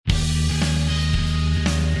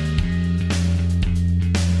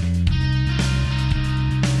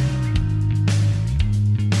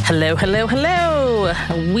Hello, hello, hello.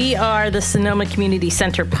 We are the Sonoma Community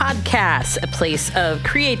Center podcast, a place of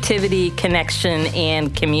creativity, connection,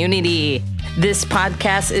 and community. This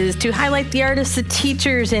podcast is to highlight the artists and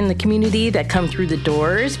teachers in the community that come through the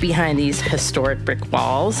doors behind these historic brick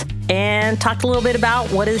walls and talk a little bit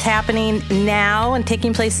about what is happening now and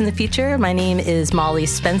taking place in the future. My name is Molly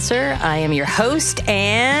Spencer. I am your host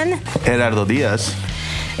and Gerardo Diaz.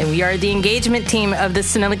 And we are the engagement team of the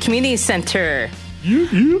Sonoma Community Center.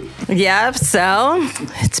 Yep, so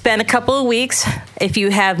it's been a couple of weeks. If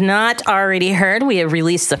you have not already heard, we have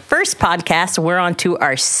released the first podcast. We're on to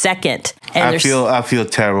our second. And I feel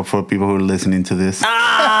terrible for people who are listening to this.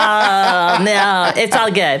 Oh, no, it's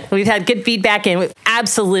all good. We've had good feedback, and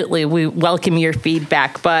we welcome your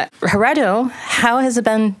feedback. But Gerardo, how has it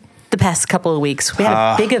been the past couple of weeks? We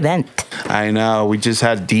had a big event. I know. We just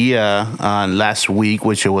had Dia last week,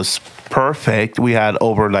 which was perfect. We had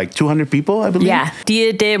over like 200 people, I believe. Yeah.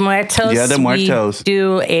 Dia de Muertos. Dia de Muertos. We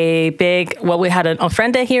do a big, we had an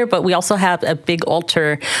ofrenda here, but we also have a big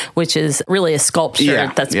altar, which is really a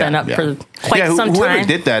sculpture that's been up for quite some time. Whoever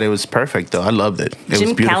did that, it was perfect, though. I loved it.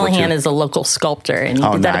 Jim Callahan is a local sculptor, and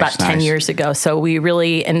he did that about 10 years ago. So we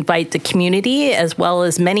really invite the community as well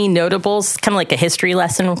as many notables, kind of like a history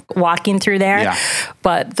lesson walking through there. Yeah.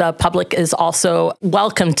 But the public is also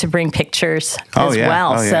welcome to bring pictures as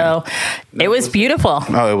well. So it was beautiful.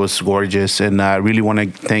 Oh, it was gorgeous. And I really want to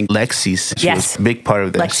thank Lexi. She was a big part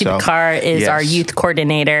of this. Lexi Picard is our youth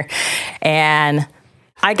coordinator. And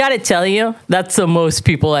I got to tell you, that's the most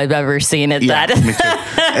people I've ever seen at that. Me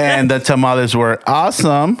too. And the tamales were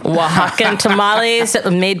awesome. Oaxacan tamales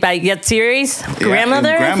made by Yatsiri's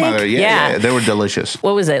grandmother. Grandmother, yeah. They were delicious.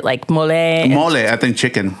 What was it, like mole? Mole, I think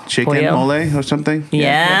chicken mole or something.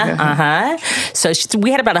 So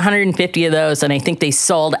we had about 150 of those, and I think they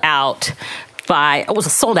sold out. It was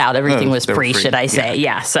sold out. Everything was free, should I say.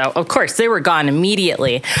 Yeah. So, of course, they were gone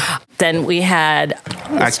immediately. Then we had,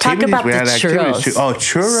 let's talk about the churros. Oh,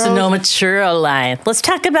 churros? Sonoma churro line. Let's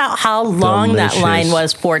talk about how long that line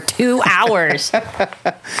was for 2 hours.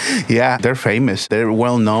 Yeah, they're famous. They're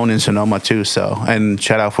well known in Sonoma, too. So, and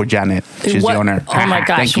shout out for Janet. She's the owner. Oh, my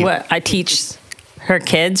gosh. I teach her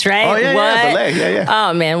kids, right? Oh, yeah.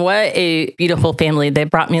 Oh, man, what a beautiful family. They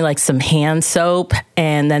brought me like some hand soap,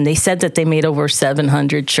 and then they said that they made over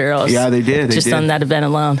 700 churros. Yeah, they did. Just on that event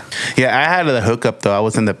alone. Yeah, I had the hookup, though. I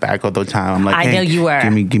was in the back all the time. I'm like, I know you were.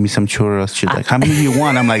 Give me some churros. She's like, how many do you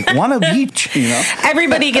want? I'm like, one of each, you know?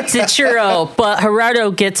 Everybody gets a churro, but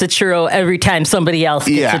Gerardo gets a churro every time somebody else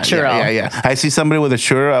gets a churro. Yeah. I see somebody with a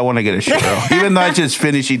churro, I want to get a churro. Even though I just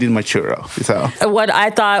finished eating my churro. So what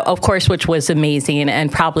I thought, of course, which was amazing,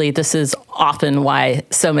 and probably this is often why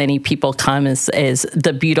so many people come, is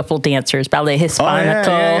the beautiful dancers, Ballet Hispanico.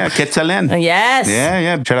 Yeah. Quetzalén. Yes.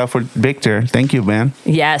 Yeah. Shout out for Victor. Thank you, man.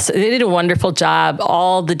 Yes, they did a wonderful job.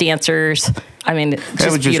 All the dancers. I mean, it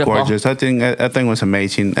was just beautiful. Gorgeous. I think it was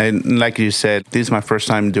amazing. And like you said, this is my first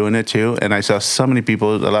time doing it too. And I saw so many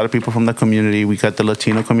people, a lot of people from the community. We got the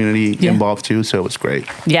Latino community involved too. So it was great.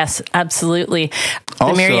 Yes, absolutely. The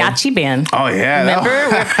mariachi band. Oh, yeah.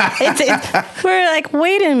 Remember? We're like,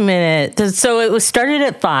 wait a minute. So it was started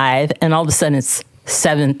at 5 and all of a sudden it's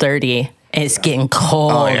 7:30. It's getting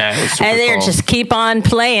cold. Oh, yeah. And they just keep on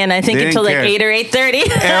playing, I think, until like 8 or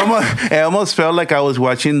 8:30. It almost felt like I was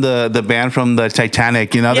watching the band from the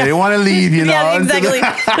Titanic, you know? They didn't want to leave, you know? Yeah, exactly.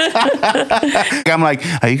 I'm like,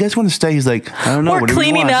 oh, you guys want to stay? He's like, I don't know. We're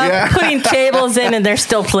cleaning up, putting tables in, and they're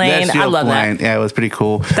still playing. I love that. Yeah, it was pretty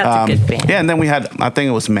cool. That's a good band. Yeah, and then we had, I think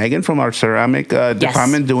it was Megan from our ceramic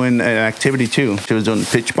department doing an activity too. She was doing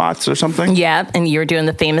pitch pots or something. Yeah, and you were doing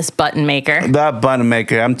the famous button maker. That button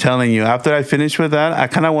maker, I'm telling you, after I finished with that, I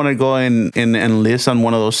kind of want to go and enlist on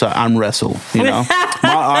one of those arm wrestle, you know?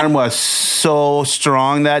 My arm was so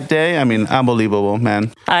strong that day. I mean, unbelievable,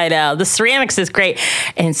 man. I know. The ceramics is great.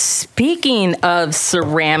 And speaking of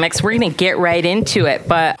ceramics, we're going to get right into it.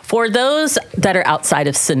 But for those that are outside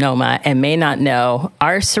of Sonoma and may not know,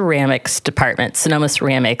 our ceramics department, Sonoma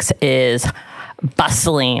Ceramics, is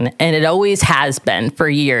bustling, and it always has been for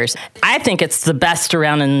years. I think it's the best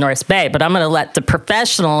around in the North Bay, but I'm going to let the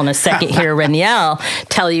professional in a second here, Reniel,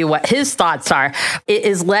 tell you what his thoughts are. It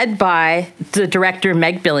is led by the director,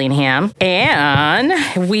 Meg Billingham, and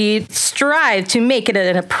we strive to make it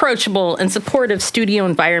an approachable and supportive studio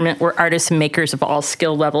environment where artists and makers of all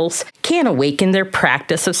skill levels can awaken their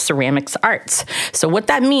practice of ceramics arts. So what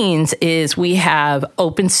that means is we have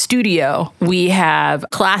open studio, we have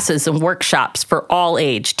classes and workshops for all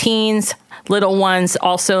age, teens, little ones,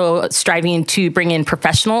 also striving to bring in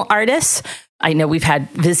professional artists. I know we've had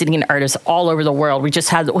visiting artists all over the world. We just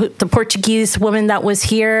had the Portuguese woman that was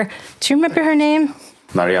here. Do you remember her name?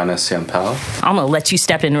 Mariana Ciampao. I'm going to let you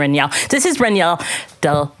step in, Reniel. This is Reniel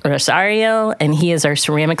del Rosario, and he is our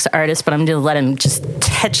ceramics artist, but I'm going to let him just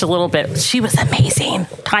touch a little bit. She was amazing.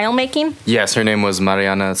 Tile making? Yes, her name was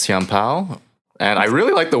Mariana Ciampao. And I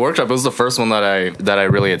really liked the workshop. It was the first one that I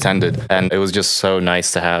really attended. And it was just so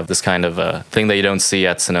nice to have this kind of thing that you don't see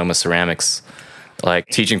at Sonoma Ceramics. Like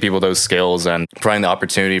teaching people those skills and providing the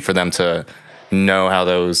opportunity for them to know how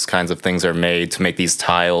those kinds of things are made, to make these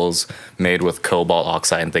tiles made with cobalt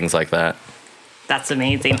oxide and things like that. That's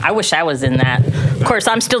amazing. I wish I was in that. Of course,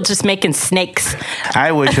 I'm still just making snakes.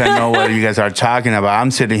 I wish I know what you guys are talking about.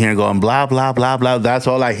 I'm sitting here going blah, blah, blah, blah. That's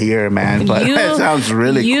all I hear, man. But that sounds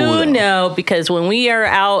really cool. You know, because when we are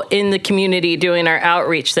out in the community doing our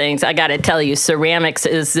outreach things, I got to tell you, ceramics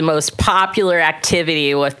is the most popular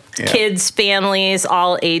activity with kids, families,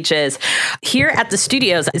 all ages. Here at the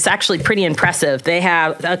studios, it's actually pretty impressive. They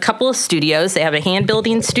have a couple of studios. They have a hand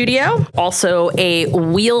building studio, also a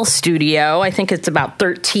wheel studio. I think it's about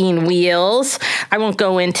 13 wheels. I won't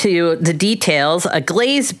go into the details. A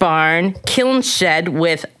glaze barn, kiln shed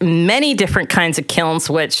with many different kinds of kilns,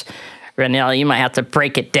 which, Reniel, you might have to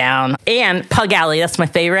break it down. And Pug Alley, that's my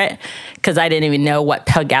favorite, because I didn't even know what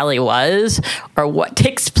Pug Alley was or what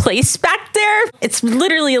takes place back there. It's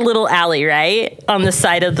literally a little alley, right? On the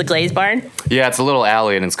side of the glaze barn. Yeah, it's a little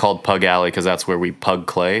alley, and it's called Pug Alley because that's where we pug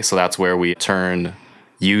clay. So that's where we turn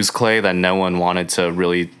used clay that no one wanted to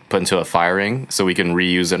really put into a firing so we can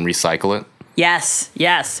reuse and recycle it. Yes,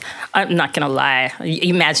 yes. I'm not going to lie.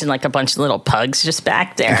 You imagine like a bunch of little pugs just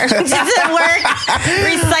back there. Does it work?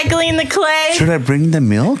 Recycling the clay? Should I bring the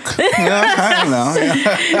milk? I don't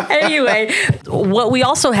know. Anyway, what we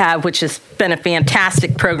also have, which has been a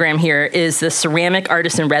fantastic program here, is the Ceramic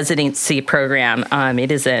Artist in Residency program.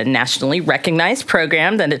 It is a nationally recognized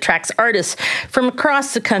program that attracts artists from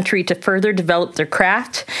across the country to further develop their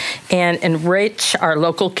craft and enrich our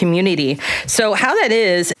local community. So how that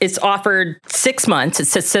is, it's offered 6 months.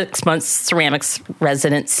 It's a 6 months ceramics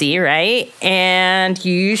residency, right? And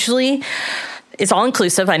usually it's all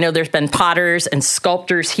inclusive. I know there's been potters and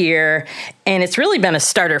sculptors here, and it's really been a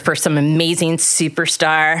starter for some amazing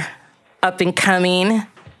superstar, up and coming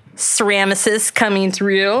ceramicists coming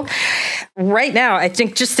through. Right now, I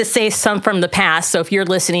think just to say some from the past, so if you're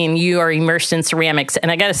listening, you are immersed in ceramics,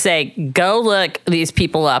 and I got to say, go look these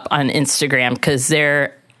people up on Instagram because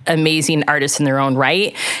they're amazing artists in their own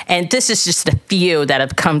right. And this is just a few that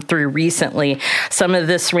have come through recently. Some of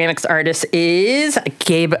the ceramics artists is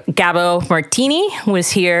Gabo Martini was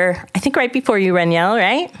here, I think right before you, Reniel,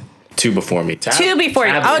 right? Two before me. Two before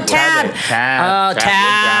you. Oh, Tab.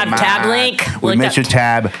 Tab Link. We miss you,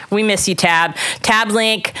 Tab. We miss you, Tab. Tab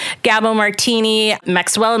Link, Gabo Martini,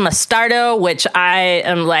 Maxwell Mastardo, which I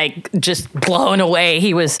am like just blown away.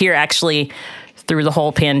 He was here actually through the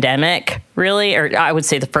whole pandemic, really, or I would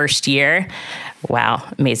say the first year. Wow,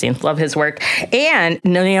 amazing. Love his work. And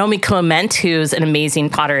Naomi Clement, who's an amazing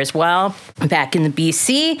potter as well, back in the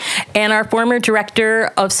BC. And our former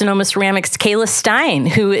director of Sonoma Ceramics, Kayla Stein,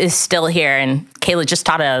 who is still here. And Kayla just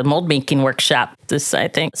taught a mold making workshop this, I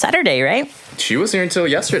think, Saturday, right? She was here until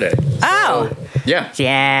yesterday. Oh. So, yeah.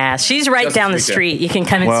 Yeah, she's right Just down the street. You can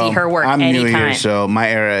come and see her work I'm anytime. new here, so my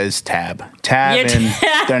era is Tab. Tab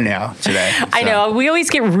and Darnell today. So. I know. We always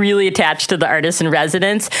get really attached to the artists in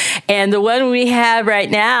residence. And the one we have right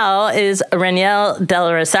now is Reniel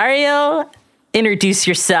del Rosario. Introduce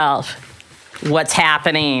yourself. What's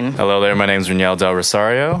happening? Hello there. My name is Reniel del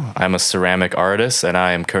Rosario. I'm a ceramic artist, and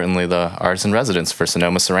I am currently the artist in residence for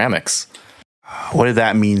Sonoma Ceramics. What did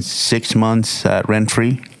that mean? 6 months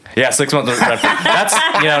rent-free? Yeah, 6 months rent-free. That's,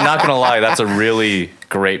 not going to lie, that's a really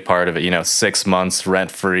great part of it. 6 months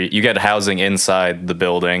rent-free. You get housing inside the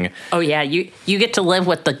building. Oh, yeah. You get to live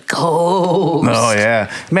with the ghost. Oh,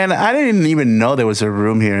 yeah. Man, I didn't even know there was a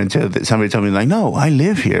room here until somebody told me, like, no, I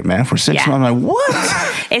live here, man, for 6 months. I'm like,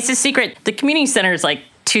 what? It's a secret. The community center is like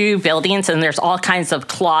 2 buildings, and there's all kinds of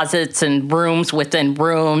closets and rooms within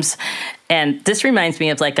rooms. And this reminds me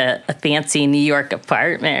of like a fancy New York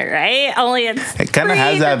apartment, right? Only it kind of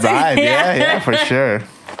has that vibe. Yeah, for sure.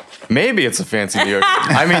 Maybe it's a fancy New York.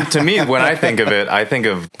 I mean, to me, when I think of it, I think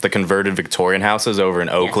of the converted Victorian houses over in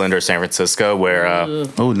Oakland or San Francisco where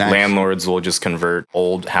nice. landlords will just convert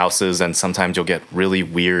old houses, and sometimes you'll get really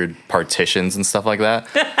weird partitions and stuff like that.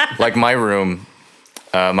 Like my room,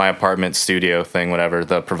 my apartment studio thing, whatever,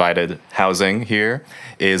 the provided housing here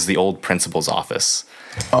is the old principal's office.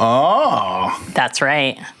 Oh. That's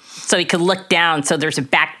right. So you could look down. So there's a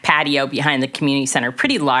back patio behind the community center,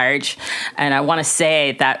 pretty large. And I want to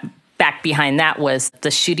say that back behind that was the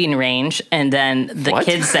shooting range, and then the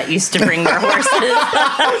kids that used to bring their horses.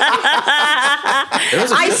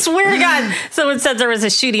 I swear to God, someone said there was a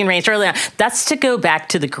shooting range early on. That's to go back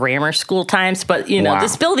to the grammar school times, but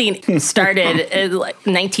this building started in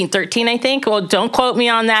 1913, I think. Well, don't quote me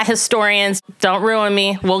on that, historians. Don't ruin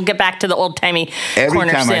me. We'll get back to the old-timey Every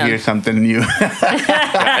corner time soon. I hear something new.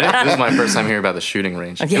 This is my first time hearing about the shooting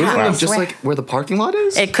range. Yeah, It just like where the parking lot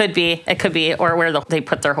is? It could be, or where they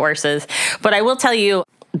put their horses. But I will tell you,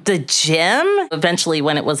 the gym, eventually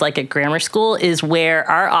when it was like a grammar school, is where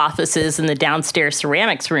our offices in the downstairs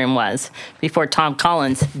ceramics room was before Tom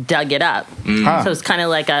Collins dug it up. So it's kind of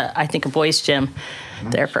like I think a boys' gym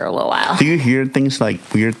there for a little while. Do you hear things like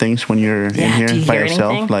weird things when you're in here by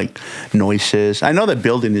yourself? Anything? Like noises? I know the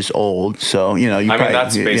building is old, so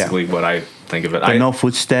that's basically what I think of it. No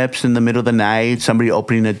footsteps in the middle of the night, somebody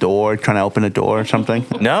opening a door, trying to open a door or something?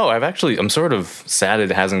 No, I'm sort of sad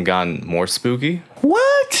it hasn't gotten more spooky.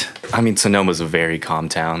 What? I mean, Sonoma's a very calm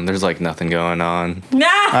town. There's like nothing going on.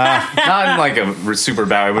 Not in like a super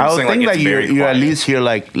bad way. I would think that you at least hear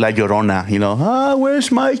like La Llorona,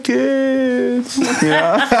 where's my kids?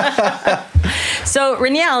 So,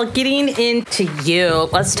 Reniel, getting into you,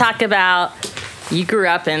 let's talk about, you grew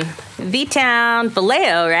up in V-Town,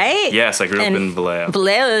 Vallejo, right? Yes, I grew up in Vallejo.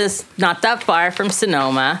 Vallejo is not that far from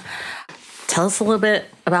Sonoma. Tell us a little bit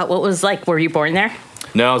about what it was like. Were you born there?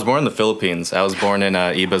 No, I was born in the Philippines. I was born in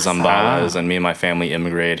Iba, Zambales, and me and my family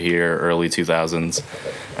immigrated here early 2000s.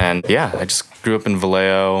 And yeah, I just grew up in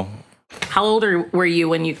Vallejo. How old were you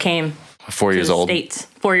when you came 4 years to the old. States?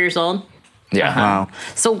 4 years old? Yeah. Wow.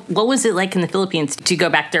 So what was it like in the Philippines? Do you go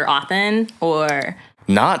back there often, or?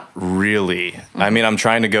 Not really. I mean, I'm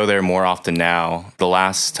trying to go there more often now. The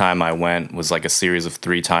last time I went was like a series of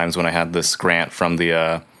 3 times when I had this grant from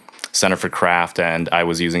the Center for Craft, and I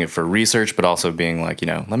was using it for research, but also being like,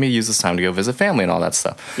 let me use this time to go visit family and all that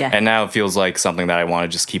stuff. Yeah. And now it feels like something that I want to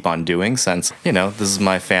just keep on doing since, this is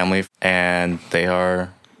my family, and they are a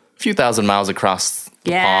few thousand miles across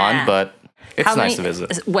the pond, but it's nice to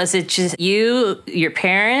visit. Was it just you, your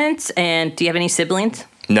parents, and do you have any siblings?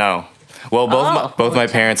 No. Well, both my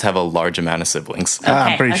parents have a large amount of siblings.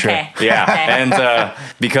 I'm pretty sure. Yeah, and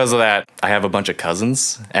because of that, I have a bunch of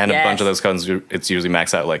cousins, and a bunch of those cousins, it's usually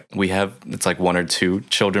maxed out. Like it's like 1 or 2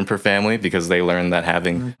 children per family because they learn that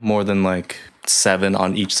having more than like 7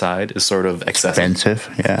 on each side is sort of excessive. Expensive,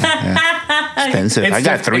 yeah. Expensive. I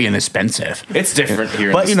got 3 and expensive. It's different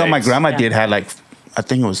here. But in the my States. grandma did have like, I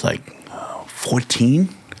think it was like 14.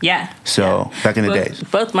 Yeah. So back in the days.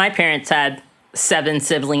 Both my parents had 7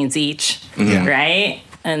 siblings each, right?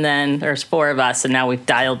 And then there's 4 of us, and now we've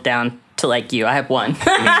dialed down to like you. I have 1.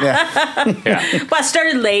 Yeah. But I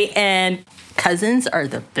started late, and cousins are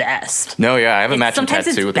the best. No, yeah, I have a matching Sometimes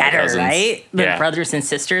tattoo it's with better, my cousins. right? Than brothers and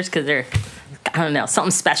sisters, because they're, I don't know,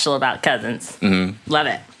 something special about cousins. Mm-hmm. Love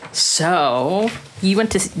it. So you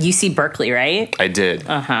went to UC Berkeley, right? I did. Give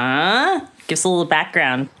us a little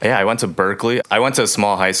background. Yeah, I went to Berkeley. I went to a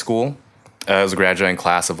small high school. I was a graduating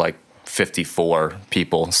class of like 54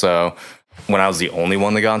 people. So when I was the only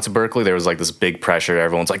one that got into Berkeley, there was like this big pressure.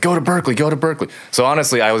 Everyone's like, go to Berkeley, go to Berkeley. So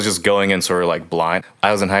honestly, I was just going in sort of like blind.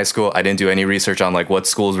 I was in high school. I didn't do any research on like what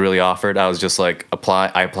schools really offered. I was just like,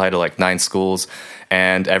 I applied to like 9 schools,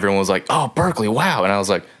 and everyone was like, oh, Berkeley, wow. And I was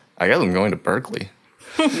like, I guess I'm going to Berkeley.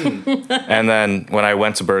 And then when I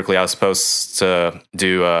went to Berkeley, I was supposed to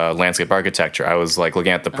do landscape architecture. I was like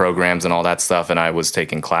looking at the programs and all that stuff, and I was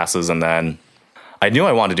taking classes, and then I knew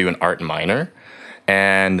I wanted to do an art minor,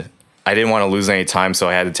 and I didn't want to lose any time, so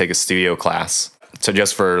I had to take a studio class, so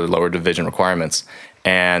just for lower division requirements.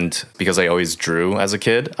 And because I always drew as a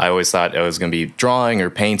kid, I always thought it was going to be drawing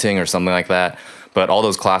or painting or something like that, but all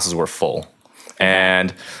those classes were full.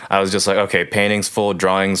 And I was just like, okay, painting's full,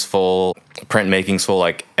 drawing's full, printmaking's full,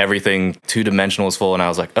 like everything 2-dimensional is full. And I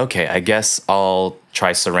was like, okay, I guess I'll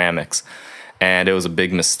try ceramics. And it was a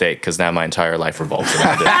big mistake because now my entire life revolves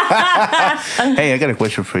around it. Hey, I got a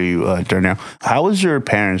question for you, Darnell. How was your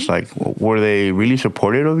parents like? Were they really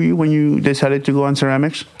supportive of you when you decided to go on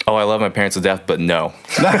ceramics? Oh, I love my parents to death, but no.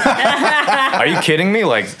 Are you kidding me?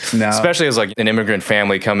 Like, no. Especially as like an immigrant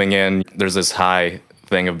family coming in, there's this high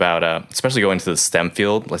thing about, especially going to the STEM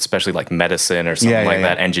field, especially like medicine or something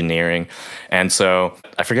that, engineering. And so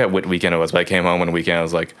I forget what weekend it was, but I came home one weekend, I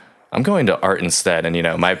was like, I'm going to art instead. And,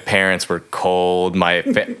 my parents were cold. My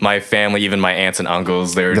family, even my aunts and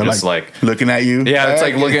uncles, they're just like looking at you. Yeah, it's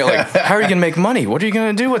like looking at like, how are you going to make money? What are you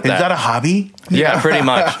going to do with that? Is that a hobby? Yeah, pretty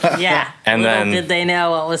much. Yeah. And Little did they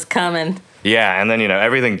know what was coming. Yeah, and then,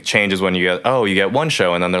 everything changes when you get one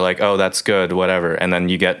show, and then they're like, oh, that's good, whatever. And then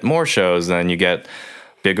you get more shows, and then you get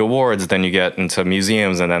big awards, then you get into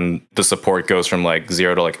museums, and then the support goes from like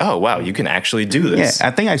 0 to like, oh wow, you can actually do this. Yeah,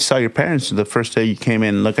 I think I saw your parents the first day you came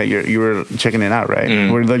in. Look at you were checking it out,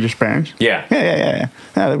 right? Were they your parents? Yeah. Yeah,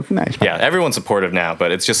 they were nice. Yeah, everyone's supportive now,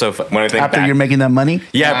 but it's just so fun. When I think After back, you're making that money?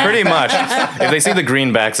 yeah, pretty much. If they see the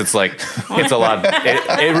greenbacks, it's like, it's a lot.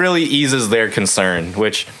 It really eases their concern,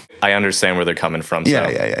 which I understand where they're coming from. So.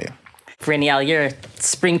 Yeah. Reniel, you're a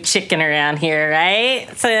spring chicken around here, right?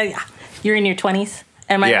 So you're in your 20s?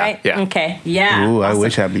 Am I right? Yeah. Okay. Yeah. Ooh, I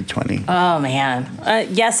wish I'd be 20. Oh, man.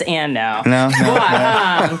 Yes and no. No.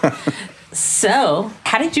 So,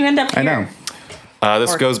 how did you end up here? I know.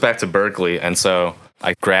 This goes back to Berkeley. And so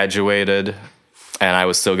I graduated and I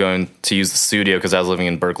was still going to use the studio because I was living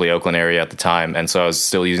in Berkeley, Oakland area at the time. And so I was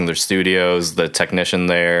still using their studios, the technician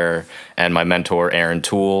there, and my mentor, Aaron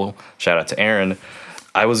Toole. Shout out to Aaron.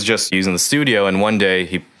 I was just using the studio, and one day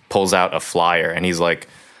he pulls out a flyer and he's like,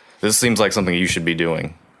 this seems like something you should be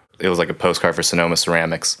doing. It was like a postcard for Sonoma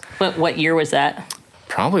Ceramics. But what year was that?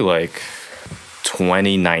 Probably like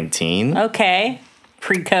 2019. Okay.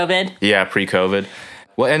 Pre-COVID? Yeah, pre-COVID.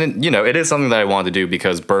 Well, and it is something that I wanted to do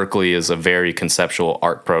because Berkeley is a very conceptual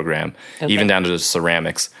art program, even down to the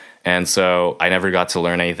ceramics. And so I never got to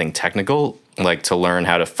learn anything technical, like to learn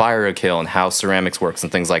how to fire a kiln, how ceramics works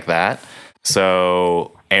and things like that.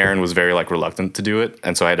 So Aaron was very reluctant to do it,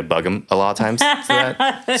 and so I had to bug him a lot of times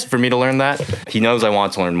for me to learn that. He knows I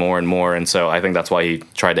want to learn more and more, and so I think that's why he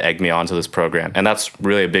tried to egg me onto this program. And that's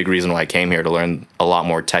really a big reason why I came here, to learn a lot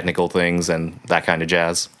more technical things and that kind of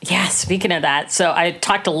jazz. Yeah, speaking of that, so I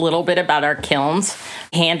talked a little bit about our kilns,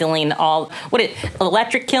 handling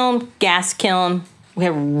electric kiln, gas kiln. We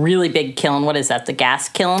have a really big kiln. What is that, the gas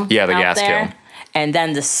kiln? Yeah, the gas kiln. And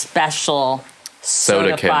then the special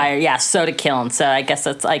soda kiln. fire. Yeah, soda kiln. So I guess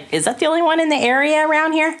that's is that the only one in the area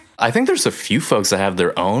around here? I think there's a few folks that have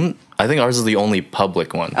their own. I think ours is the only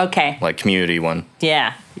public one. Okay. Community one.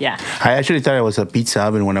 Yeah. I actually thought it was a pizza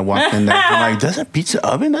oven when I walked in there. I'm like, that's a pizza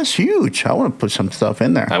oven? That's huge. I want to put some stuff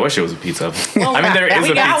in there. I wish it was a pizza oven. I mean, there is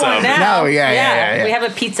a pizza oven. Now. No, yeah. We have a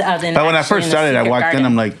pizza oven. But when I first started, I walked in,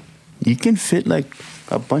 I'm like, like, you can fit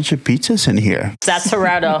a bunch of pizzas in here. that's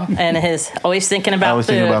Gerardo and his always thinking about food. I was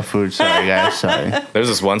thinking about food. Sorry, guys. Sorry. There's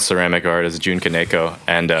this one ceramic artist, Jun Kaneko,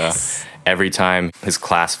 and every time his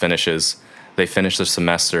class finishes, they finish their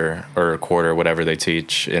semester or a quarter, whatever they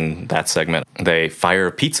teach in that segment, they fire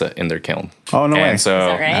a pizza in their kiln. Oh, no way. And so,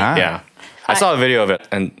 Is that right? Yeah. I saw a video of it,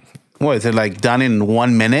 and What, is it done in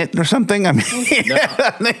 1 minute or something? I mean,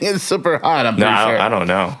 that thing is super hot. I'm pretty sure. I don't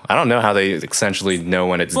know. I don't know how they essentially know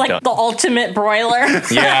when it's done. The ultimate broiler.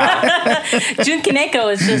 Yeah. Jun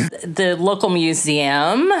Kaneko is just the local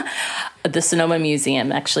museum, the Sonoma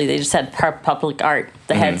Museum. Actually, they just had public art.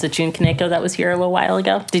 The heads of Jun Kaneko that was here a little while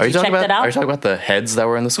ago. Did you check that out? Are you talking about the heads that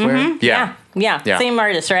were in the square? Mm-hmm. Yeah. Same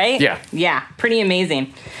artist, right? Yeah. Pretty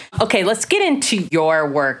amazing. Okay, let's get into your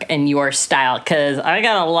work and your style, because I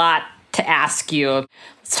got a lot to ask you.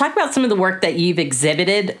 Let's talk about some of the work that you've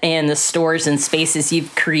exhibited and the stores and spaces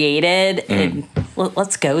you've created. And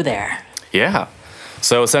let's go there. Yeah.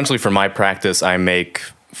 So essentially for my practice, I make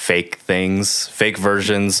fake things, fake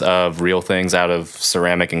versions of real things out of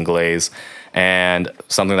ceramic and glaze. And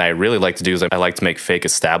something that I really like to do is I like to make fake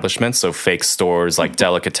establishments. So fake stores like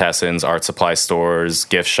delicatessens, art supply stores,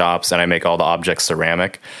 gift shops, and I make all the objects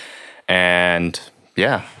ceramic. And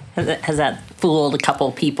yeah. Has that fooled a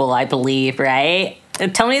couple people, I believe, right?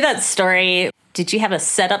 Tell me that story. Did you have a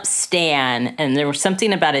setup stand and there was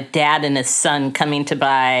something about a dad and his son coming to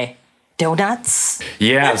buy donuts?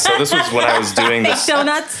 Yeah, so this was when I was doing this.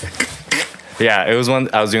 Donuts? Yeah, it was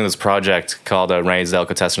when I was doing this project called Reniel del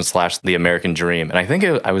Rosario / The American Dream. And I think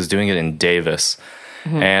I was doing it in Davis.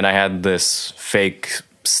 And I had this fake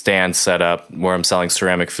stand set up where I'm selling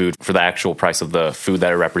ceramic food for the actual price of the food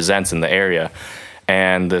that it represents in the area.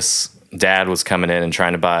 And this dad was coming in and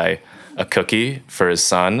trying to buy a cookie for his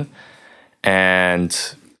son.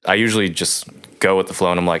 And I usually just go with the flow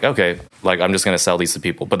and I'm like, okay, I'm just going to sell these to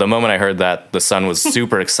people. But the moment I heard that, the son was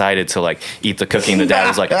super excited to eat the cookie. And the dad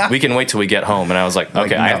was like, we can wait till we get home. And I was like,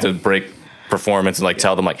 okay, no. I have to break performance and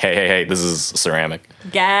tell them hey, this is ceramic.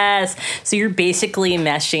 Yes. So you're basically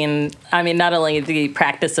meshing, not only the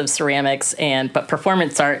practice of ceramics but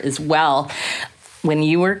performance art as well. When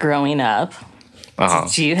you were growing up,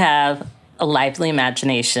 did you have a lively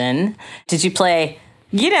imagination? Did you play,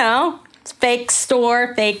 fake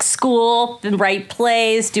store, fake school, write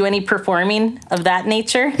plays, do any performing of that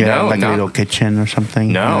nature? Yeah, No, like no. a little kitchen or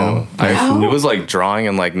something. No, very cool. it was like drawing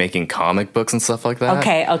and like making comic books and stuff like that.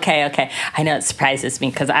 Okay. I know it surprises me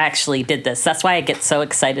because I actually did this. That's why I get so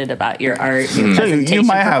excited about your art. Your So you presentation,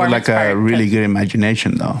 might have performance like a part. really good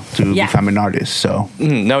imagination though to Yeah. become an artist. So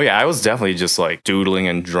No, yeah, I was definitely just like doodling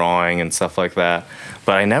and drawing and stuff like that.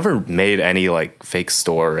 But I never made any like fake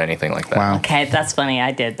store or anything like that. wow. Okay, that's funny.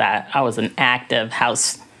 I did that. I was an active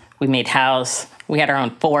house. We made house. We had our own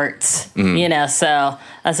forts, so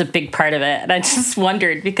that's a big part of it. And I just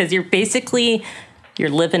wondered because you're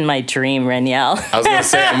living my dream, Reniel. I was gonna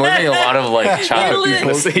say I'm living a lot of like childhood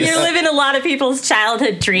fantasies. You're living a lot of people's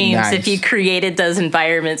childhood dreams Nice. if you created those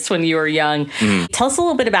environments when you were young. Tell us a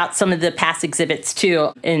little bit about some of the past exhibits,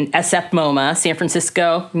 too, in SF MoMA, San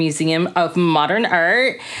Francisco Museum of Modern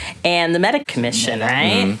Art, and the Meta Commission,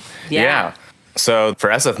 right? Yeah. So for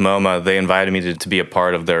SF MoMA, they invited me to be a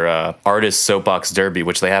part of their artist soapbox derby,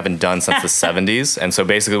 which they haven't done since the 70s. And so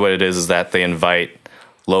basically what it is that they invite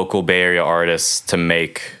local Bay Area artists to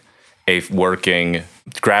make a working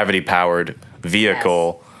gravity-powered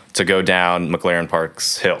vehicle to go down McLaren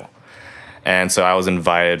Park's hill. And so I was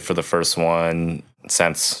invited for the first one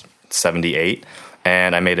since 78.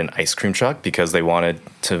 And I made an ice cream truck because they wanted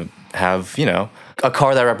to have, a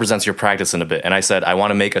car that represents your practice in a bit. And I said, I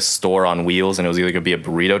want to make a store on wheels, and it was either going to be a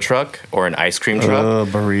burrito truck or an ice cream truck.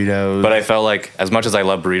 Burritos. But I felt like, as much as I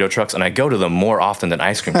love burrito trucks, and I go to them more often than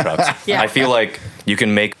ice cream trucks, Yeah. I feel like you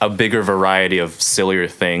can make a bigger variety of sillier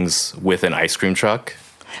things with an ice cream truck.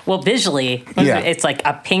 Well, visually, it's like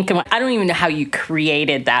a pink and white. I don't even know how you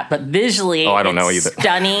created that, but visually, I don't know it's either.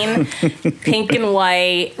 Stunning, pink and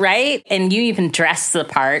white, right? And you even dressed the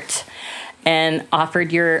part and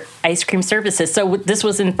offered your ice cream services. So this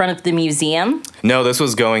was in front of the museum? No, this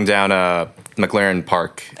was going down McLaren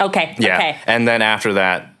Park. Okay, Yeah. okay. And then after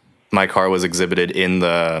that, my car was exhibited in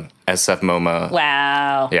the SF MoMA.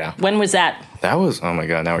 Wow. Yeah. When was that? That was, oh my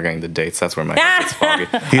God, now we're getting the dates. That's where my head gets foggy.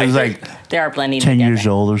 He was like They are blending 10 together. years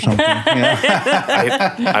old or something.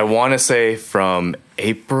 Yeah. I want to say from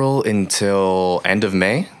April until end of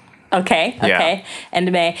May. Okay. Yeah. End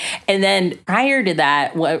of May. And then prior to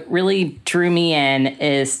that, what really drew me in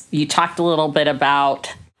is you talked a little bit about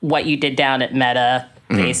what you did down at Meta,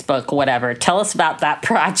 Facebook, whatever. Tell us about that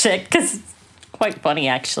project because it's quite funny,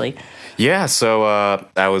 actually. Yeah, so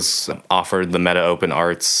I was offered the Meta Open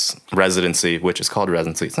Arts residency, which is called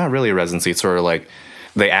residency. It's not really a residency. It's sort of like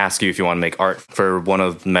they ask you if you want to make art for one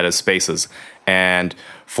of Meta's spaces. And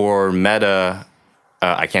for Meta,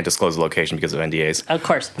 I can't disclose the location because of NDAs. Of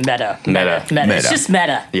course, Meta. Meta. It's just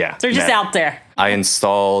Meta. Yeah, They're just Meta. out there. I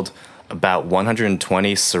installed about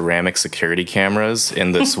 120 ceramic security cameras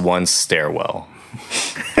in this one stairwell.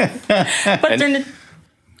 But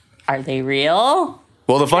are they real?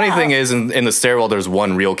 Well, the funny thing is, in the stairwell, there's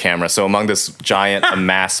one real camera. So among this giant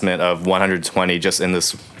amassment of 120, just in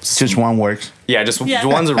this, Just one works. just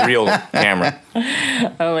one's a real camera.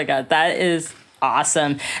 Oh my God, that is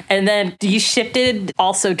awesome. And then you shifted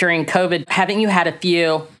also during COVID. Haven't you had a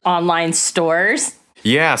few online stores?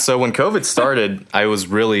 Yeah, so when COVID started, I was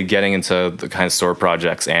really getting into the kind of store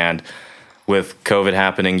projects, and with COVID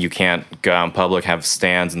happening, you can't go out in public, have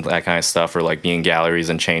stands and that kind of stuff, or like be in galleries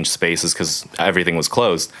and change spaces because everything was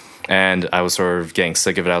closed. And I was sort of getting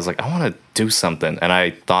sick of it. I was like, I want to do something. And I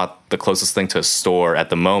thought the closest thing to a store at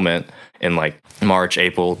the moment in like March,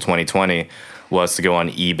 April 2020 was to go on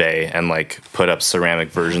eBay and like put up ceramic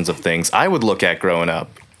versions of things I would look at growing up,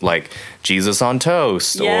 like Jesus on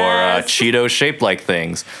toast Yes. or Cheetos shaped like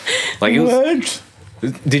things. Like it was, What?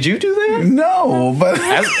 did you do that? No, but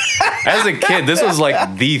As a kid, this was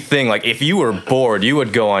like the thing. Like if you were bored, you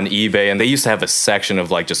would go on eBay, and they used to have a section of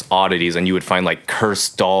like just oddities, and you would find like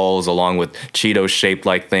cursed dolls along with Cheetos shaped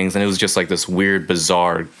like things, and it was just like this weird,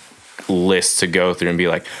 bizarre list to go through and be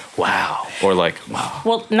like, wow, or like, wow.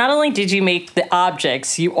 Well, not only did you make the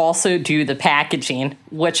objects, you also do the packaging,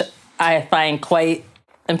 which I find quite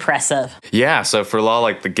impressive. Yeah, so for a lot of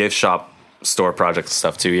like the gift shop store projects and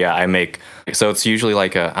stuff too, yeah, I make, so it's usually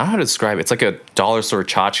like I don't know how to describe it. It's like a dollar store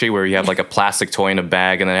tchotchke where you have like a plastic toy in a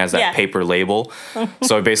bag and then it has that Yeah. paper label.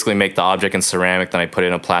 So I basically make the object in ceramic, then I put it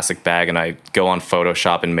in a plastic bag and I go on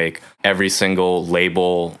Photoshop and make every single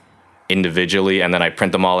label individually, and then I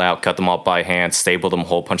print them all out, cut them all by hand, staple them,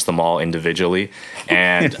 hole punch them all individually,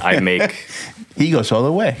 and I make... he goes all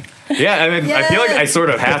the way. Yeah, I mean, I feel like I sort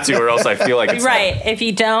of have to, or else I feel like it's Right. If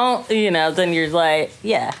you don't, then you're like,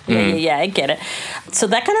 yeah, I get it. So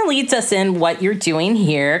that kind of leads us in what you're doing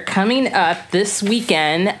here. Coming up this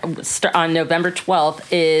weekend on November 12th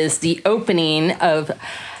is the opening of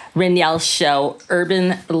Reniel's show,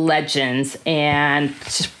 Urban Legends. And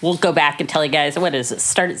we'll go back and tell you guys, what is it?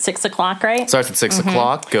 Start at 6 o'clock, right? Starts at 6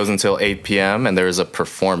 o'clock, goes until 8 p.m., and there's a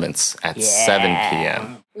performance at 7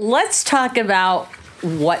 p.m. Let's talk about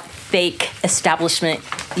what fake establishment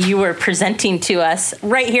you were presenting to us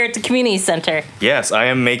right here at the community center. Yes, I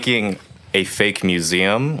am making a fake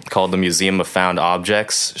museum called the Museum of Found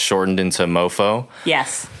Objects, shortened into MOFO.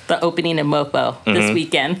 Yes, the opening of MOFO this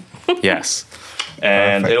weekend. Yes.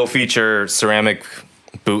 And it'll feature ceramic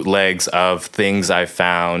bootlegs of things I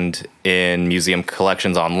found in museum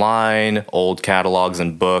collections online, old catalogs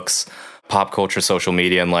and books, pop culture, social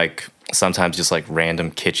media, and like sometimes just like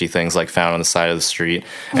random kitschy things like found on the side of the street.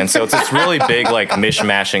 And so it's this really big like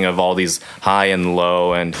mishmashing of all these high and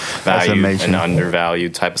low and value and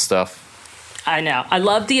undervalued type of stuff. I know. I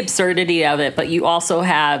love the absurdity of it, but you also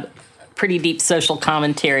have pretty deep social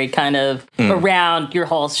commentary kind of around your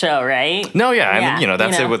whole show, right? No, yeah. I mean,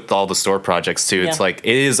 that's it with all the store projects too. It's like,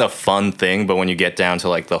 it is a fun thing, but when you get down to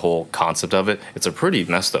like the whole concept of it, it's a pretty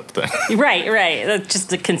messed up thing. Right. That's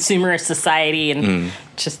just a consumer society and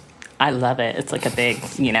just, I love it. It's like a big,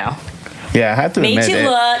 Yeah, I have to admit,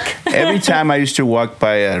 every time I used to walk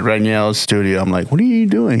by Reniel's studio, I'm like, what are you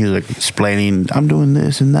doing? He's like explaining, I'm doing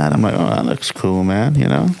this and that. I'm like, oh, that looks cool, man,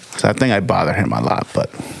 So I think I bother him a lot,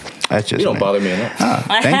 but that's just You don't bother me enough.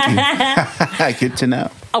 Thank you. Good to know.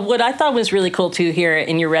 What I thought was really cool, too, here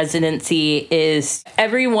in your residency is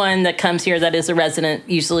everyone that comes here that is a resident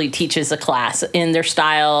usually teaches a class in their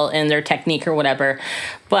style and their technique or whatever.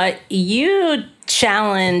 But you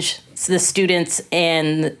challenge the students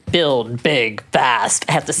and build big, fast.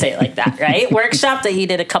 I have to say it like that, right? Workshop that you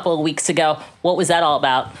did a couple of weeks ago. What was that all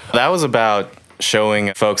about? That was about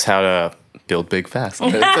showing folks how to build big fast.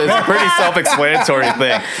 It's a pretty self-explanatory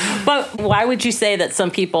thing. But why would you say that some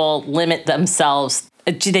people limit themselves?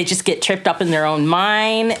 Do they just get tripped up in their own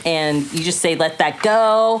mind and you just say, let that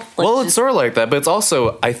go? It's sort of like that, but it's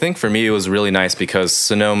also, I think for me, it was really nice because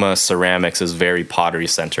Sonoma Ceramics is very pottery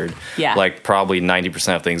centered. Yeah. Like probably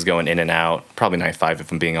 90% of things going in and out, probably 95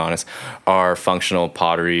 if I'm being honest, are functional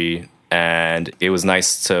pottery. And it was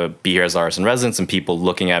nice to be here as artists in residence and people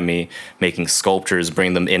looking at me making sculptures,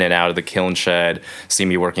 bring them in and out of the kiln shed, see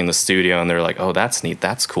me working in the studio, and they're like, oh, that's neat,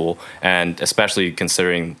 that's cool. And especially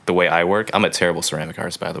considering the way I work, I'm a terrible ceramic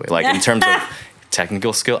artist, by the way. Like in terms of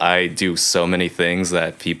technical skill, I do so many things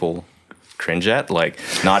that people cringe at, like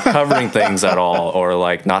not covering things at all, or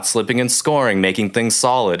like not slipping and scoring, making things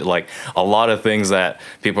solid, like a lot of things that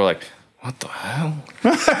people are like, what the hell?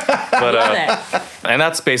 But and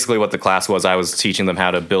that's basically what the class was. I was teaching them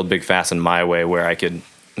how to build big fast in my way, where I could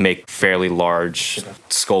make fairly large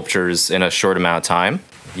sculptures in a short amount of time.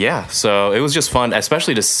 Yeah, so it was just fun,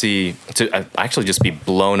 especially to actually just be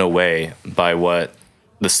blown away by what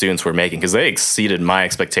the students were making, because they exceeded my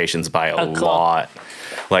expectations by a lot.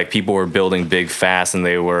 Like people were building big fast and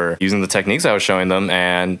they were using the techniques I was showing them,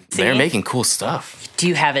 and they're making cool stuff. Do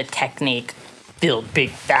you have a technique? Build big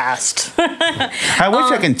fast. I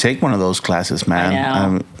wish I can take one of those classes,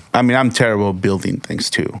 man. I'm terrible at building things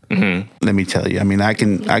too. Let me tell you. I mean, I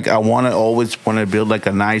always want to build like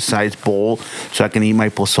a nice sized bowl so I can eat my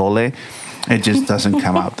pozole. It just doesn't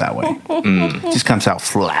come out that way. It just comes out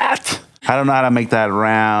flat. I don't know how to make that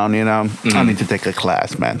round, I need to take a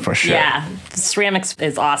class, man, for sure. Yeah, ceramics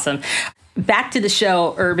is awesome. Back to the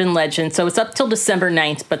show, Urban Legend. So it's up till December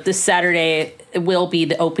 9th, but this Saturday will be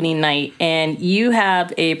the opening night. And you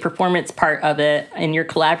have a performance part of it, and you're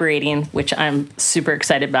collaborating, which I'm super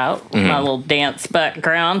excited about. My little dance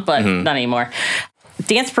background, but not anymore.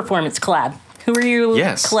 Dance performance collab. Who are you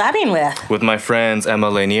collabing with? With my friends Emma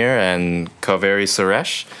Lanier and Kaveri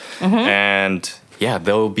Suresh. And yeah,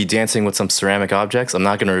 they'll be dancing with some ceramic objects. I'm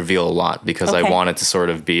not going to reveal a lot because I want it to sort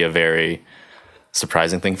of be a very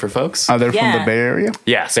surprising thing for folks. Are they from the Bay Area?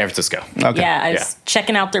 Yeah, San Francisco. Okay. Yeah, I was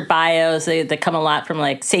checking out their bios. They come a lot from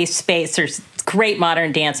like Safe Space. There's great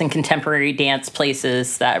modern dance and contemporary dance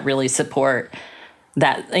places that really support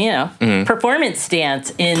that, performance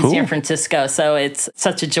dance in San Francisco. So it's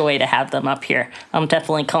such a joy to have them up here. I'm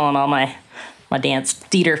definitely calling all my dance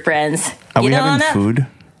theater friends. Are we having food?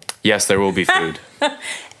 Yes, there will be food.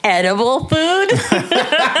 Edible food?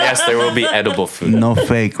 Yes, there will be edible food. No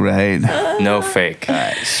fake, right? No fake. All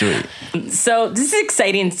right, sweet. So this is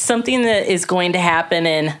exciting. Something that is going to happen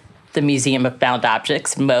in the Museum of Found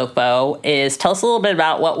Objects, MOFO, is tell us a little bit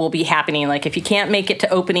about what will be happening. Like if you can't make it to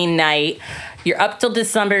opening night, you're up till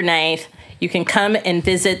December 9th. You can come and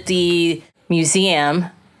visit the museum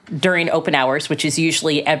during open hours, which is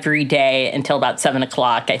usually every day until about 7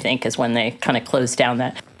 o'clock, I think, is when they kind of close down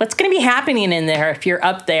that. What's going to be happening in there if you're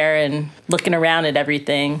up there and looking around at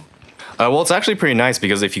everything? Well, it's actually pretty nice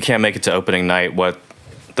because if you can't make it to opening night, what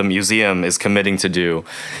the museum is committing to do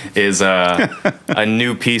is a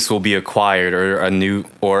new piece will be acquired,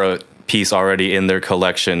 or a piece already in their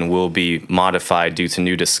collection will be modified due to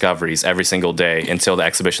new discoveries every single day until the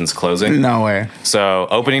exhibition's closing. No way. So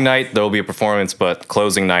opening night, there will be a performance, but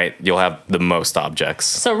closing night, you'll have the most objects.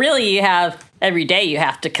 So really you have every day you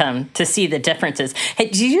have to come to see the differences. Hey,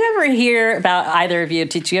 did you ever hear about, either of you,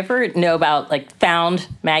 did you ever know about like Found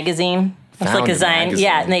magazine? It's like a Zine.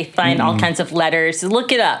 Yeah, and they find all kinds of letters.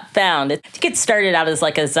 Look it up, Found. I think it started out as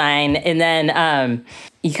like a Zine, and then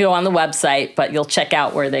you go on the website, but you'll check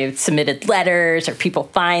out where they've submitted letters or people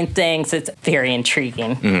find things. It's very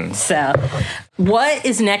intriguing. So what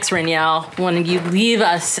is next, Reniel, when you leave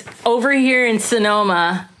us over here in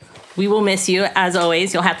Sonoma? We will miss you, as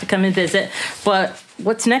always. You'll have to come and visit. But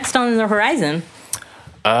what's next on the horizon?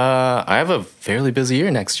 I have a fairly busy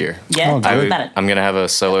year next year. Yeah, tell me about it. I'm going to have a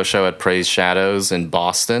solo show at Praise Shadows in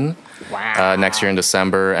Boston next year in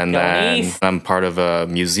December. And then I'm part of a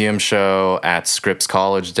museum show at Scripps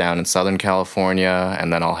College down in Southern California.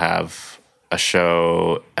 And then I'll have a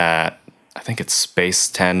show at, I think it's Space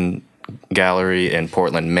 10 Gallery in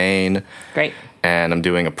Portland, Maine. Great. And I'm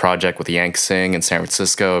doing a project with Yank Sing in San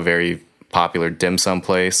Francisco, a very popular dim sum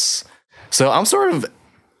place. So I'm sort of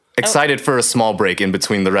excited for a small break in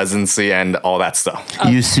between the residency and all that stuff. Oh.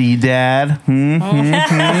 You see, Dad?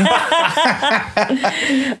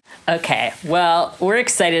 Okay, well, we're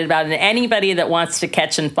excited about it. Anybody that wants to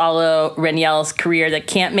catch and follow Reniel's career that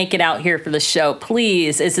can't make it out here for the show,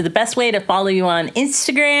 please, is it the best way to follow you on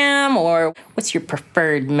Instagram, or what's your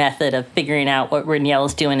preferred method of figuring out what Reniel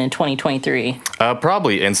is doing in 2023?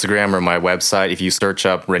 Probably Instagram or my website. If you search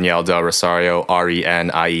up Reniel del Rosario,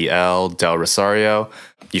 Reniel del Rosario,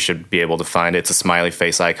 you should be able to find it. It's a smiley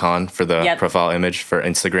face icon for the profile image for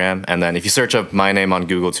Instagram. And then if you search up my name on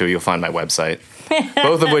Google too, you'll find my website.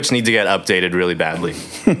 Both of which need to get updated really badly.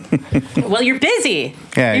 Well, you're busy.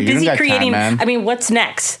 Yeah, you're busy creating. Time, man. I mean, what's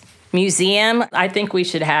next? Museum? I think we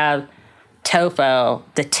should have TOFO,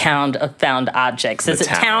 the town of found objects. Is it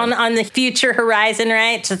town on the future horizon,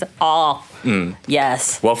 right? Just all.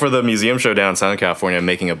 Yes. Well, for the museum show down in Southern California, I'm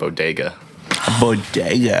making a bodega. A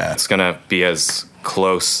bodega. It's going to be as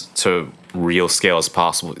close to real scale as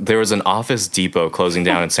possible. There was an Office Depot closing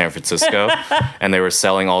down in San Francisco, and they were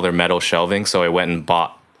selling all their metal shelving, so I went and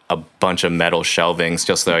bought a bunch of metal shelvings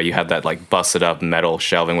just so you had that like busted up metal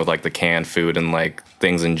shelving with like the canned food and like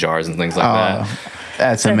things in jars and things like that.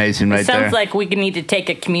 That's amazing right there. Sounds like we need to take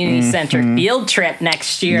a community-centered field trip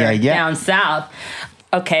next year down south.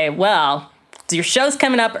 Okay, well, your show's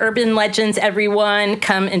coming up, Urban Legends, everyone.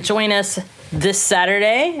 Come and join us this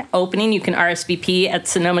Saturday opening. You can RSVP at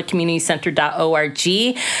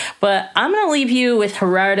sonomacommunitycenter.org. But I'm going to leave you with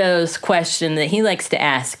Gerardo's question that he likes to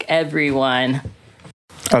ask everyone.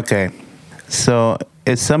 Okay. So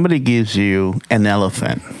if somebody gives you an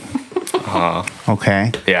elephant,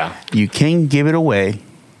 okay? Yeah. You can't give it away.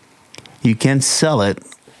 You can't sell it.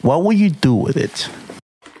 What will you do with it?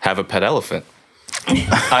 Have a pet elephant.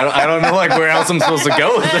 I don't know like where else I'm supposed to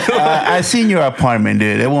go with it. I seen your apartment,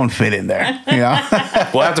 dude. It won't fit in there. You know?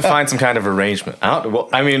 We'll have to find some kind of arrangement.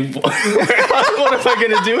 What am I going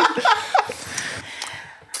to do?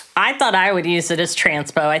 I thought I would use it as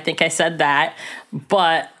transpo. I think I said that.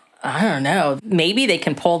 But I don't know. Maybe they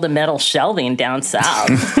can pull the metal shelving down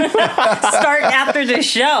south. Start after the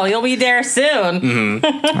show. You'll be there soon.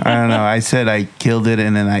 I don't know. I said I killed it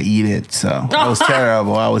and then I eat it. So that was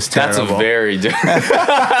terrible. That's a very different.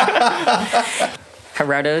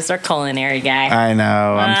 Gerardo's our culinary guy. I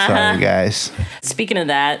know. I'm sorry, guys. Speaking of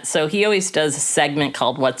that, so he always does a segment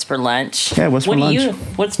called What's for Lunch. Yeah, what's for lunch?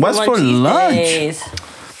 What's for lunch?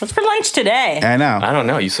 What's for lunch today? I know. I don't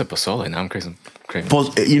know. You said pozole. Now I'm crazy.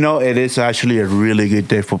 You know, it is actually a really good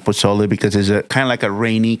day for pozole because it's a kind of like a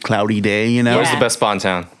rainy, cloudy day, you know? Where's the best spot in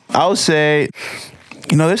town? I would say,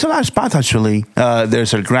 you know, there's a lot of spots actually.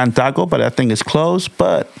 There's a Gran Taco, but I think it's closed.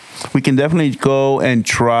 But we can definitely go and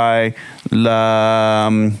try La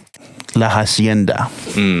Hacienda.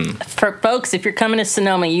 For folks, if you're coming to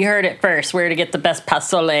Sonoma, you heard it first. Where to get the best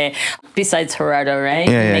pozole besides Gerardo, right?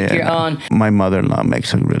 Make your own. My mother-in-law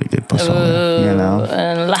makes a really good pozole. You know,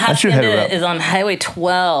 and La Hacienda is on Highway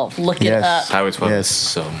 12. Look it up. Highway 12 is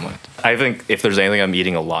so much. I think if there's anything I'm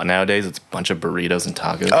eating a lot nowadays, it's a bunch of burritos and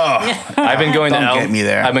tacos. Oh, I've been going Don't get me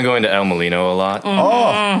there. I've been going to El Molino a lot.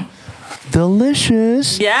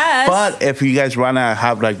 delicious. Yes. But if you guys want to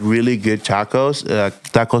have like really good tacos,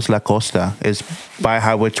 Tacos La Costa is by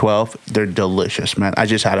Highway 12. They're delicious, man. I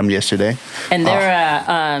just had them yesterday. And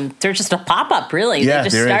they're just a pop-up, really. Yeah, they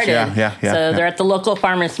just started. Yeah. So they're at the local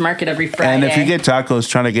farmers market every Friday. And if you get tacos,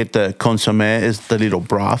 trying to get the consomme is the little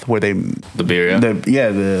broth where they... The beer,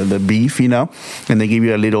 the beef, you know, and they give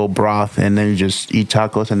you a little broth, and then you just eat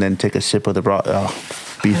tacos, and then take a sip of the broth. Oh,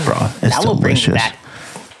 beef broth. It's that will delicious.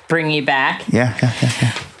 bring you back. Yeah.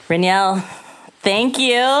 Reniel, thank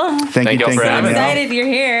you. Thank you for having I'm me. excited you're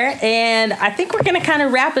here. And I think we're going to kind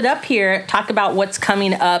of wrap it up here, talk about what's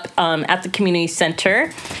coming up at the community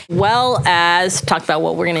center, well as talk about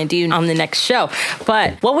what we're going to do on the next show.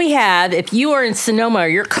 But what we have, if you are in Sonoma or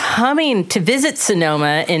you're coming to visit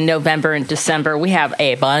Sonoma in November and December, we have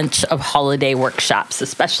a bunch of holiday workshops,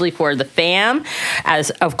 especially for the fam. As,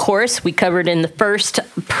 of course, we covered in the first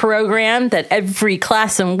program that every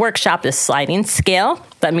class and workshop is sliding scale.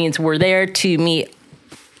 That means we're there to meet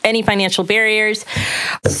any financial barriers.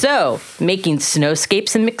 So, making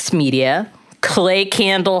snowscapes and mixed media, clay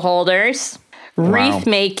candle holders, wreath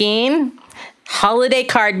making, holiday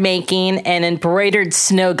card making, and embroidered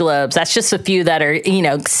snow globes. That's just a few that are,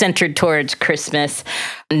 centered towards Christmas.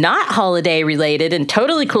 Not holiday related and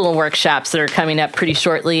totally cool workshops that are coming up pretty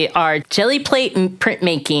shortly are jelly plate and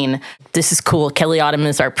printmaking. This is cool. Kelly Autumn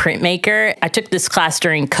is our printmaker. I took this class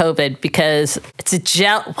during COVID because it's a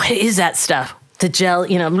gel. What is that stuff? The gel,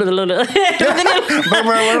 making your own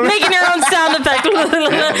sound effect.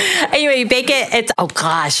 Anyway, you bake it.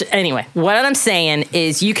 Anyway, what I'm saying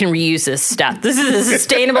is you can reuse this stuff. This is a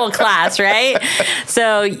sustainable class, right?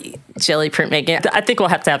 So jelly printmaking. I think we'll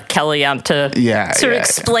have to have Kelly on to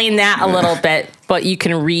explain that a little bit, but you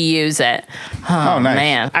can reuse it. Oh, nice.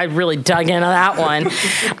 Man, I really dug into that one.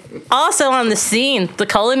 Also on the scene, the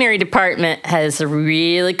culinary department has a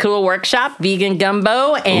really cool workshop, vegan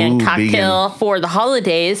gumbo and cocktail for the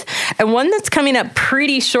holidays. And one that's coming up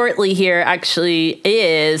pretty shortly here actually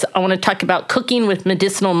is, I want to talk about cooking with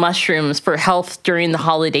medicinal mushrooms for health during the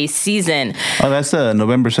holiday season. Oh, that's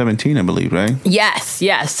November 17, I believe, right? Yes.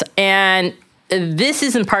 And this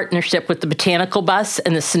is in partnership with the Botanical Bus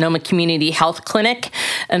and the Sonoma Community Health Clinic.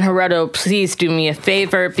 And Gerardo, please do me a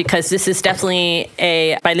favor because this is definitely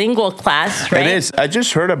a bilingual class, right? It is. I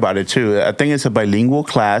just heard about it too. I think it's a bilingual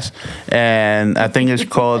class, and I think it's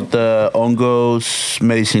called the Hongos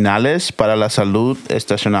Medicinales para la Salud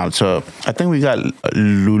Estacional. So I think we got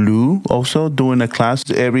Lulu also doing a class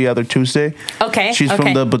every other Tuesday. Okay. She's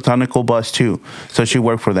from the Botanical Bus too, so she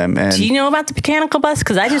worked for them. And do you know about the Botanical Bus?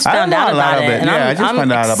 Because I just found out about it. And I just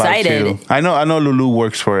found out excited. about it too. I know Lulu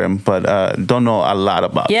works for him, but don't know a lot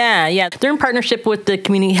about it. Yeah. They're in partnership with the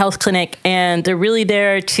Community Health Clinic, and they're really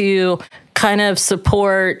there to kind of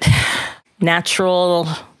support natural...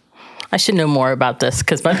 I should know more about this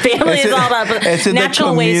because my family is all about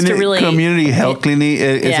natural ways to really... Community Health Clinic,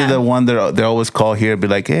 is it the one that they always call here, be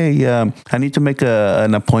like, hey, I need to make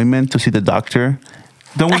an appointment to see the doctor?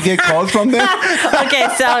 Don't we get calls from them? Okay,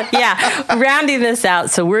 so rounding this out.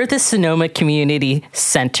 So we're the Sonoma Community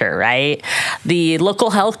Center, right? The local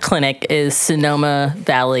health clinic is Sonoma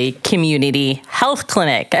Valley Community Health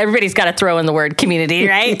Clinic. Everybody's got to throw in the word community,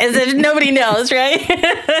 right? As if nobody knows, right?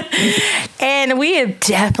 And we have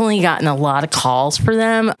definitely gotten a lot of calls for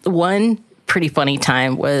them. One pretty funny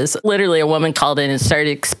time was literally a woman called in and started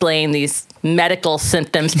explaining these medical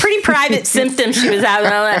symptoms, pretty private symptoms she was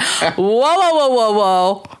having. I'm like,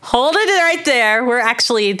 whoa. Hold it right there. We're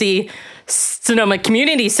actually the Sonoma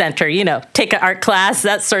Community Center, take an art class,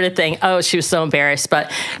 that sort of thing. Oh, she was so embarrassed.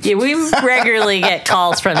 But we regularly get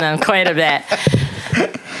calls from them quite a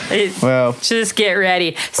bit. Well, just get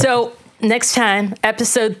ready. So next time,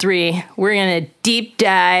 episode 3, we're going to deep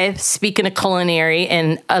dive, speaking of culinary,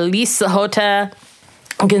 and Elise Sahota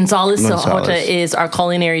Gonzalez Sahota is our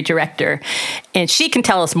culinary director, and she can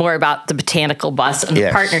tell us more about the Botanical Bus and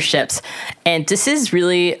the partnerships. And this is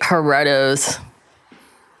really Gerardo's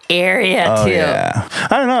area too. Yeah.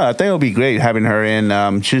 I don't know. I think it'll be great having her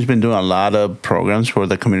in. She's been doing a lot of programs for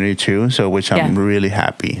the community too, so which I'm really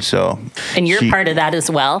happy. So, and you're part of that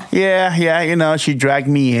as well. Yeah. She dragged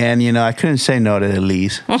me in. I couldn't say no to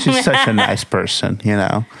Elise. She's such a nice person.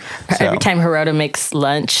 So. Every time Gerardo makes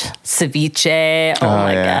lunch, ceviche. Oh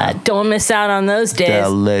my God! Don't miss out on those days.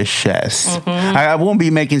 Delicious. Mm-hmm. I won't be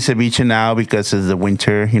making ceviche now because it's the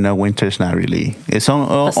winter. Winter's not really. It's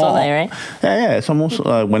right? Yeah. It's almost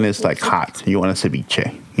when it's like hot, you want a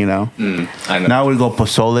ceviche, I know. Now we go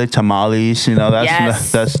pozole, tamales,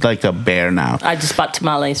 that's like a bear now. I just bought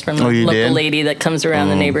tamales from a local lady that comes around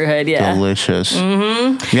the neighborhood. Yeah. Delicious.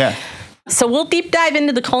 Mm-hmm. Yeah. So we'll deep dive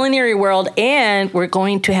into the culinary world, and we're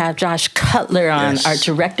going to have Josh Cutler on, our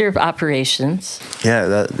director of operations.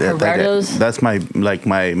 Yeah, that's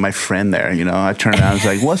my friend there. You know, I turn around and was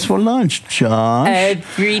like, "What's for lunch, Josh?"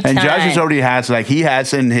 Every time. And Josh has already he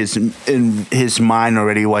has in his mind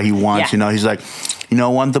already what he wants. Yeah. You know, he's like, you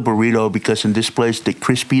know, I want the burrito because in this place they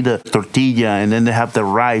crispy the tortilla and then they have the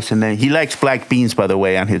rice, and then he likes black beans, by the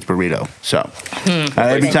way, on his burrito. So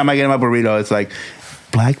every time I get him a burrito, it's like,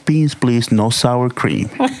 black beans, please, no sour cream.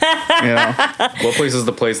 You know? What place is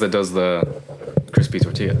the place that does the crispy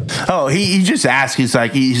tortilla? Oh, he just asks. He's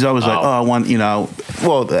like, he's always like, I want, you know.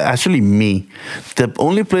 Well, actually, me. The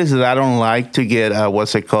only place that I don't like to get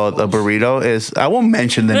what's it called, a burrito is, I won't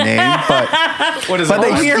mention the name, but what is but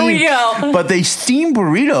it? Here we go. But they steam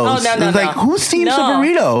burritos. Oh, no. It's like, who steams a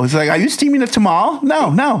burrito? It's like, are you steaming a tamal?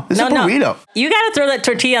 No, it's a burrito. No. You got to throw that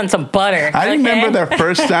tortilla on some butter. I remember the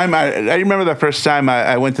first time.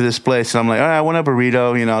 I went to this place, and I'm like, all right, I want a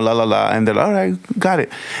burrito, you know, la la la, and they're like, all right, got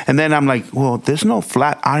it. And then I'm like, well, there's no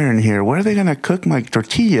flat iron here. Where are they gonna cook my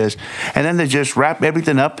tortillas? And then they just wrap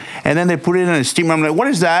everything up, and then they put it in a steamer. I'm like, what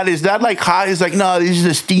is that? Is that like hot? It's like, no, this is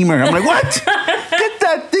a steamer. I'm like, what? Get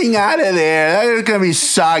that thing out of there. That's gonna be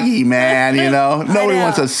soggy, man. You know, nobody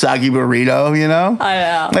wants a soggy burrito. You know, I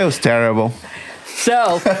know. That was terrible.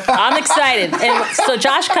 So I'm excited. And so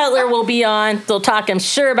Josh Cutler will be on. They'll talk, I'm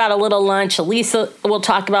sure, about a little lunch. Elisa will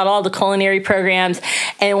talk about all the culinary programs.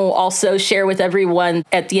 And we'll also share with everyone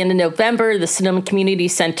at the end of November, the Sonoma Community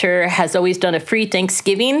Center has always done a free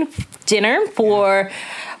Thanksgiving dinner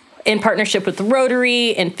in partnership with the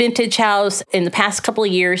Rotary and Vintage House. In the past couple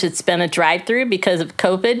of years, it's been a drive-through because of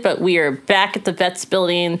COVID, but we are back at the Vets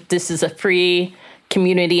building. This is a free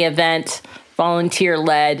community event,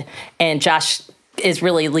 volunteer-led, and Josh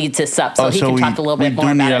really leads this up, so he can talk a little bit more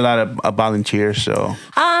about it. We do need a lot of volunteers, so.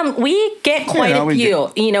 We get quite a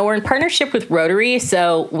few. You know, we're in partnership with Rotary,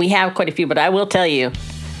 so we have quite a few, but I will tell you,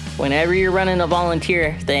 whenever you're running a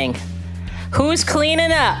volunteer thing, who's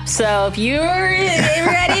cleaning up? So if you're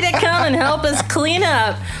ready to come and help us clean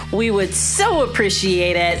up, we would so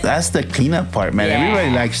appreciate it. That's the cleanup part, man. Yeah.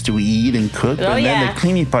 Everybody likes to eat and cook, and then the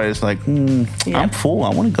cleaning part is like, I'm full. I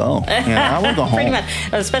want to go. I want to go home. Pretty much,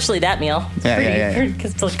 especially that meal. Yeah.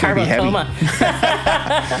 Because it's like carbo coma.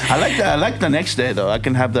 I like the next day though. I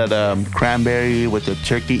can have that cranberry with the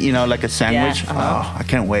turkey, you know, like a sandwich. Yeah, Oh, I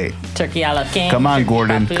can't wait. Turkey a la king. Come on,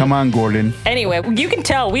 Gordon. Anyway, you can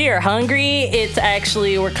tell we are hungry.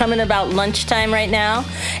 We're coming about lunchtime right now,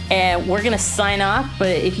 and we're going to sign off.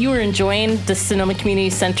 But if you are enjoying the Sonoma Community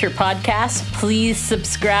Center podcast, please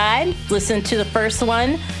subscribe. Listen to the first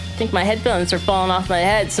one. I think my headphones are falling off my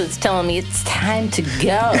head, so it's telling me it's time to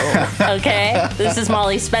go. Okay? This is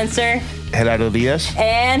Molly Spencer. Gerardo Diaz.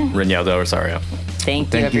 And Reniel del Rosario.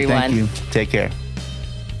 Thank you, everyone. Thank you. Take care.